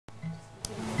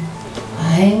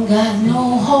ain't got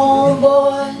no home,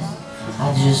 boys,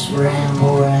 I just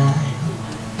ramble around.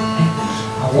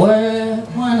 I work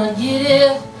when I get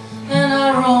it, and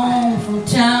I roam from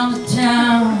town to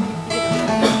town.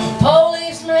 The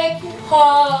police make it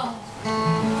hard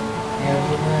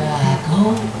everywhere I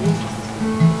go.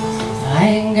 I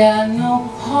ain't got no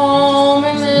home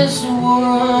in this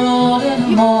world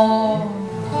anymore.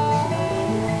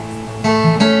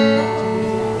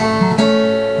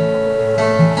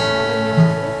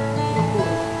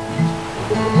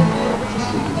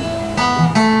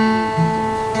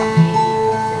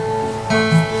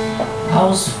 I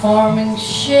was farming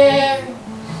shares,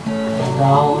 and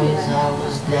always I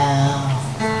was down.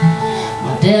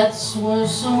 My debts were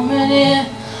so many,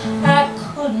 I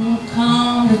couldn't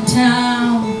come to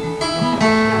town.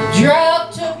 The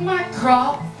drought took my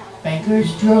crop,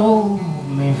 bankers drove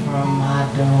me from my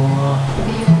door.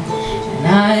 And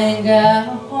I ain't got a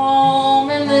home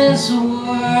in this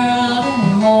world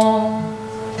anymore.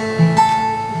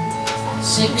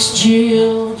 6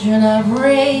 children I've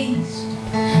raised,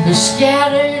 they're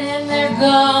scattered and they're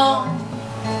gone.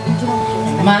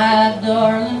 And my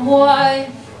darling wife,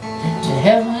 to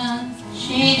heaven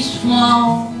she's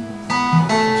flown.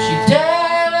 She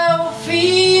died of a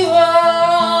fever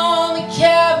on the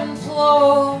cabin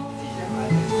floor.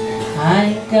 I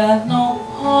ain't got no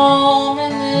home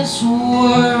in this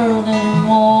world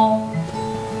anymore.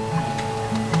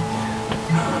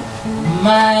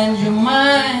 Mind your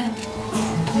mind,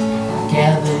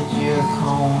 gathered your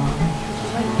corn.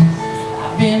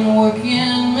 I've been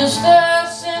working, mister,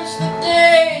 since the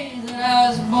day that I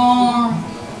was born.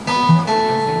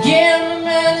 Again, the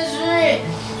man is rich,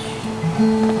 the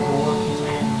working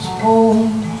man is poor.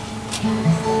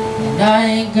 And I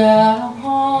ain't got a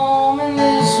home in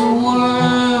this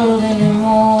world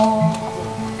anymore.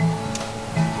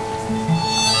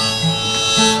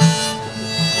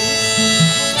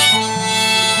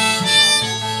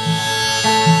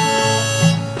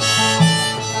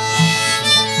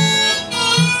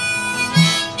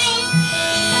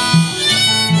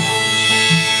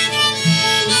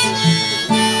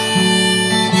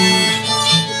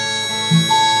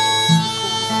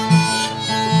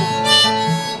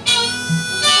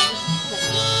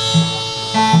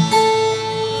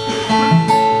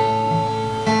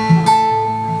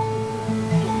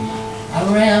 I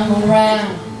ramble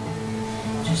around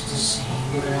just to see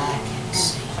what I can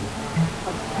see.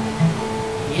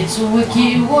 It's a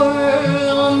wicked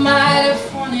world, a mighty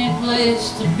funny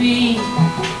place to be. I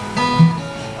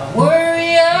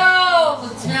worry all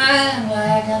the time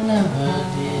like I never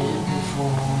did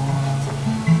before.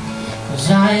 'Cause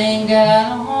I ain't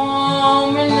got a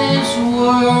home in this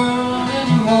world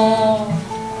anymore.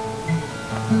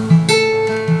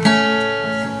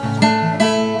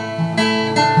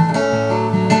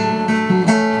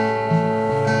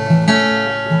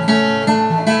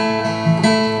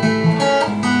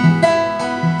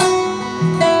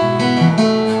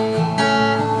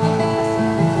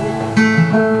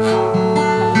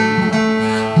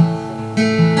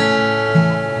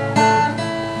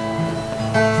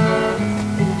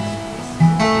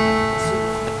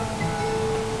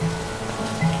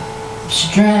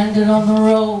 Stranded on the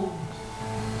road,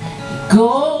 it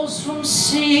goes from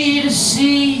sea to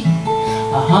sea.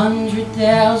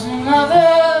 100,000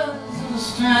 others are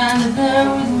stranded there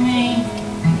with me.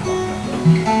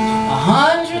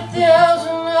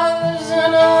 100,000 others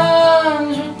and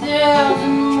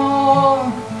 100,000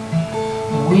 more.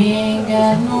 We ain't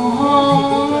got no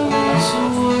home in this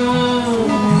world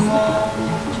anymore.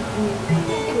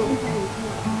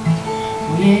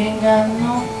 We ain't got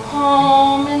no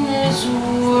home in this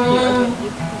world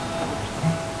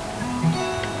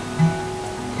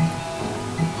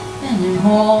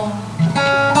anymore.